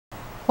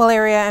Well,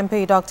 area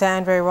MP Dr.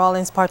 Andre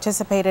Rawlings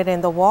participated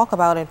in the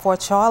walkabout in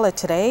Fort Charlotte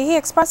today. He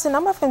expressed a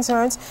number of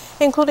concerns,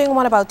 including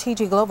one about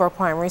T.G. Glover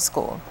Primary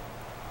School.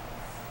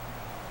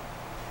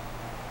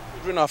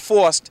 Children are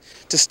forced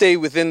to stay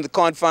within the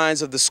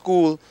confines of the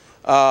school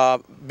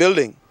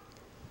building.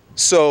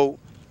 So,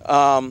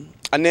 and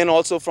then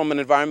also from an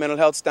environmental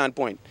health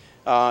standpoint,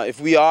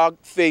 if we are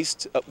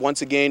faced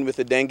once again with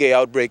a dengue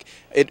outbreak,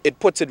 it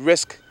puts at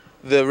risk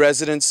the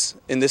residents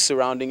in this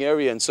surrounding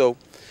area. And so,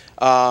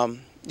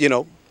 you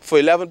know, for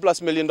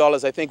 $11+ million,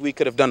 I think we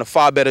could have done a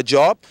far better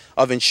job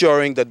of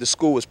ensuring that the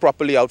school was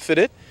properly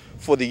outfitted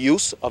for the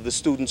use of the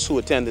students who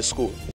attend the school.